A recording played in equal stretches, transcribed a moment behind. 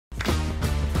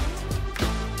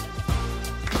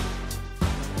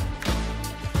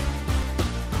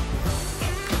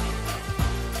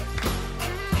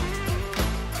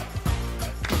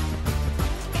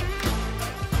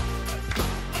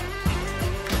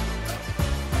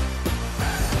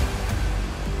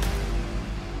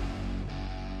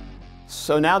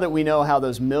So now that we know how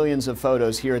those millions of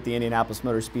photos here at the Indianapolis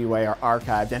Motor Speedway are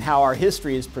archived and how our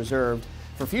history is preserved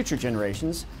for future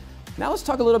generations, now let's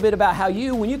talk a little bit about how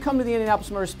when you come to the Indianapolis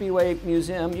Motor Speedway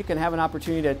Museum, you can have an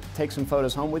opportunity to take some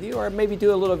photos home with you or maybe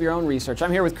do a little of your own research.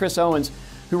 I'm here with Chris Owens,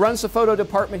 who runs the photo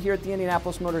department here at the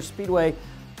Indianapolis Motor Speedway,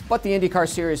 but the IndyCar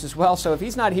series as well. So if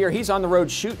he's not here, he's on the road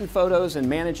shooting photos and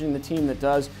managing the team that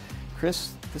does.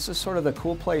 Chris, this is sort of the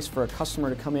cool place for a customer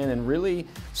to come in and really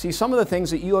see some of the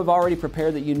things that you have already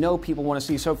prepared that you know people want to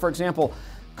see. So for example,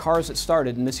 cars that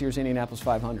started in this year's Indianapolis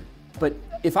 500. But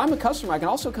if I'm a customer, I can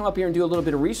also come up here and do a little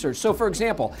bit of research. So for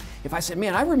example, if I said,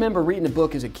 man, I remember reading a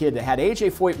book as a kid that had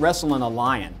A.J. Foyt wrestling a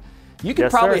lion. You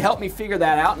could probably help me figure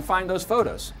that out and find those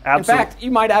photos. Absolutely. In fact,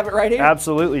 you might have it right here.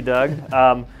 Absolutely,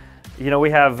 Doug. You know,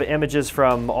 we have images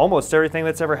from almost everything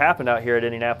that's ever happened out here at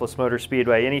Indianapolis Motor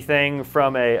Speedway. Anything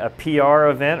from a PR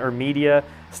event or media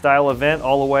style event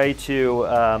all the way to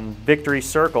Victory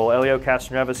Circle. Elio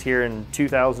Castroneves here in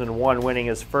 2001 winning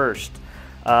his first.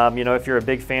 You know, if you're a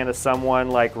big fan of someone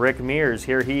like Rick Mears,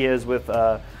 here he is with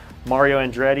Mario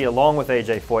Andretti along with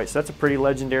A.J. Foyt. So that's a pretty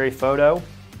legendary photo.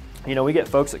 You know, we get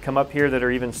folks that come up here that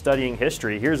are even studying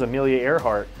history. Here's Amelia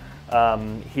Earhart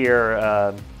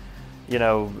here, you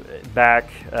know, back,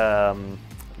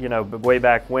 you know, way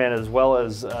back when, as well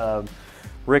as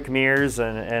Rick Mears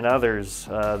and others,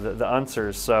 the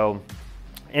Unsers. So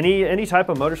any type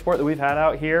of motorsport that we've had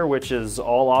out here, which is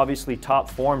all obviously top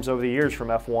forms over the years from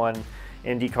F1,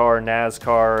 IndyCar,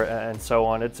 NASCAR, and so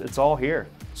on, it's all here.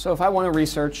 So if I want to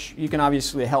research, you can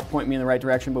obviously help point me in the right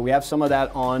direction, but we have some of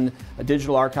that on a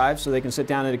digital archive so they can sit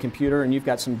down at a computer and you've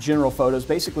got some general photos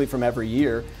basically from every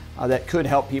year that could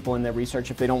help people in their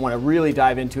research if they don't want to really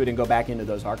dive into it and go back into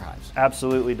those archives.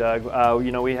 Absolutely, Doug.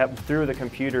 You know, we have through the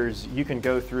computers, you can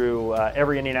go through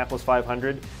every Indianapolis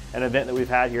 500, an event that we've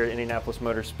had here at Indianapolis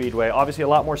Motor Speedway. Obviously a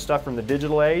lot more stuff from the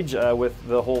digital age with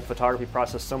the whole photography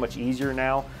process so much easier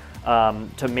now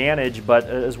to manage, but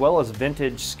as well as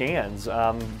vintage scans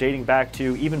dating back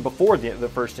to even before the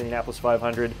first Indianapolis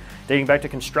 500, dating back to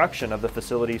construction of the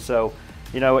facility. So,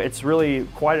 you know, it's really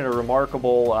quite a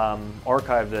remarkable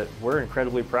archive that we're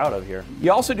incredibly proud of here.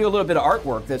 You also do a little bit of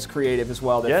artwork that's creative as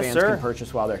well that fans can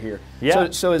purchase while they're here. Yeah.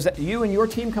 So is that you and your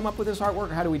team come up with this artwork,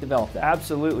 or how do we develop that?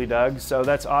 Absolutely, Doug. So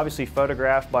that's obviously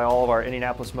photographed by all of our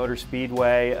Indianapolis Motor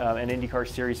Speedway and IndyCar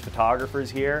Series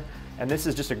photographers here. And this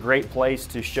is just a great place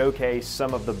to showcase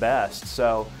some of the best.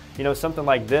 So, you know, something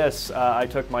like this, I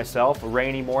took myself, a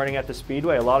rainy morning at the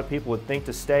Speedway. A lot of people would think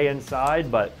to stay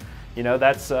inside, but you know,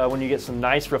 that's when you get some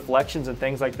nice reflections and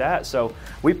things like that. So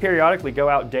we periodically go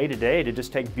out day to day to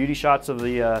just take beauty shots of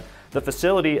the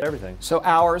facility, everything. So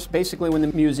hours, basically when the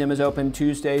museum is open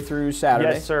Tuesday through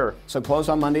Saturday? Yes, sir. So closed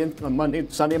on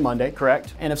Sunday and Monday?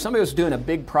 Correct. And if somebody was doing a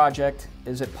big project,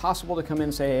 is it possible to come in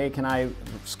and say, hey, can I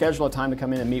schedule a time to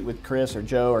come in and meet with Chris or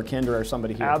Joe or Kendra or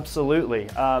somebody here? Absolutely.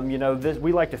 You know,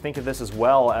 we like to think of this as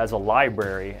well as a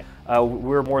library.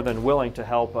 We're more than willing to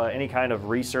help any kind of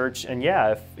research. And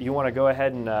yeah, if you want to go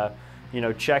ahead and you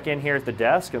know, check in here at the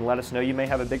desk and let us know you may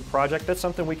have a big project, that's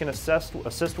something we can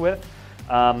assist with.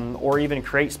 Or even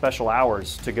create special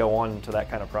hours to go on to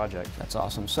that kind of project. That's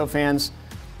awesome. So fans,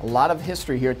 a lot of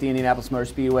history here at the Indianapolis Motor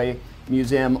Speedway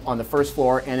Museum on the first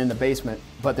floor and in the basement,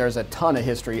 but there's a ton of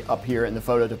history up here in the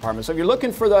photo department. So if you're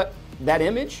looking for that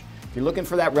image, if you're looking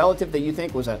for that relative that you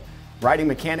think was a riding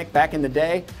mechanic back in the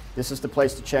day, this is the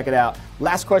place to check it out.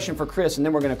 Last question for Chris, and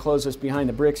then we're going to close this behind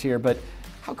the bricks here, but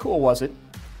how cool was it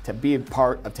to be a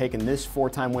part of taking this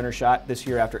four-time winner shot this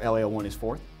year after Elio won his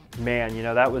fourth? Man, you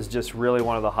know, that was just really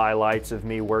one of the highlights of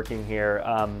me working here.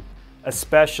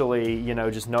 Especially, you know,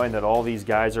 just knowing that all these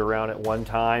guys are around at one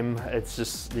time. It's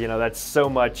just, you know, that's so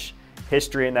much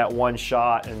history in that one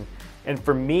shot. And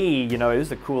for me, you know, it was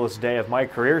the coolest day of my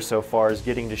career so far, is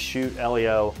getting to shoot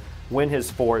Elio win his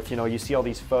fourth. You know, you see all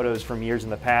these photos from years in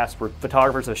the past where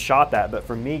photographers have shot that, but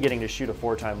for me getting to shoot a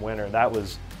four-time winner, that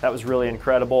was really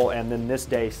incredible. And then this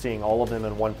day, seeing all of them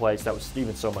in one place, that was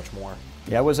even so much more.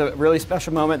 Yeah, it was a really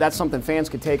special moment. That's something fans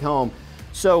could take home.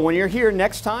 So when you're here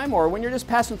next time, or when you're just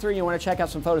passing through and you want to check out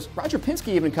some photos, Roger Penske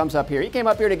even comes up here. He came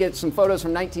up here to get some photos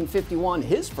from 1951,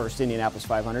 his first Indianapolis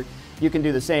 500. You can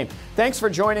do the same. Thanks for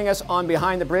joining us on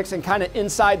Behind the Bricks and kind of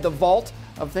inside the vault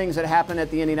of things that happen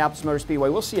at the Indianapolis Motor Speedway.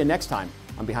 We'll see you next time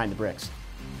on Behind the Bricks.